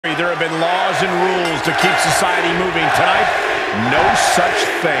There have been laws and rules to keep society moving. Tonight, no such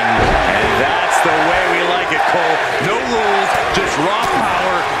thing. And that's the way we like it, Cole. No rules, just raw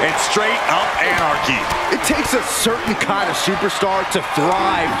power and straight-up anarchy. It takes a certain kind of superstar to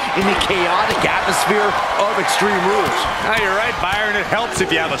thrive in the chaotic atmosphere of Extreme Rules. Now, you're right, Byron. It helps if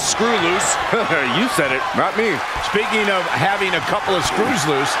you have a screw loose. You said it, not me. Speaking of having a couple of screws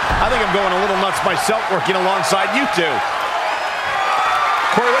loose, I think I'm going a little nuts myself working alongside you two.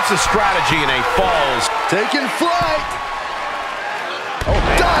 Corey, what's the strategy in a falls? Taking flight. Oh,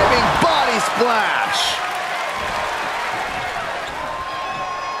 man. Diving body splash.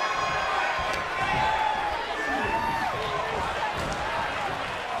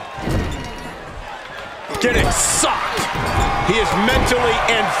 Getting socked. He is mentally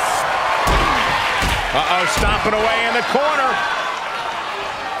and... Uh-oh, stomping away in the corner.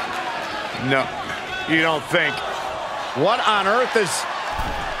 No, you don't think. What on earth is...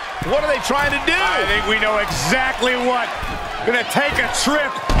 What are they trying to do? I think we know exactly what. Gonna take a trip.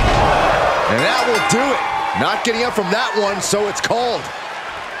 And that will do it. Not getting up from that one, so it's called.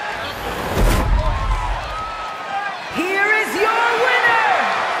 Here is your winner,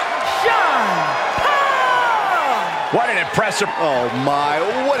 Sean Paul! What an impressive... Oh my,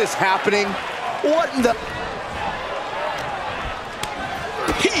 what is happening? What in the...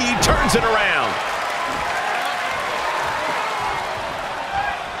 He turns it around.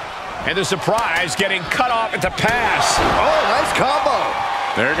 And the surprise, getting cut off at the pass. Oh, nice combo.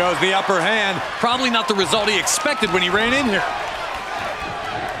 There goes the upper hand. Probably not the result he expected when he ran in here.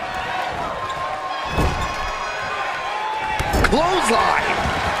 Clothesline.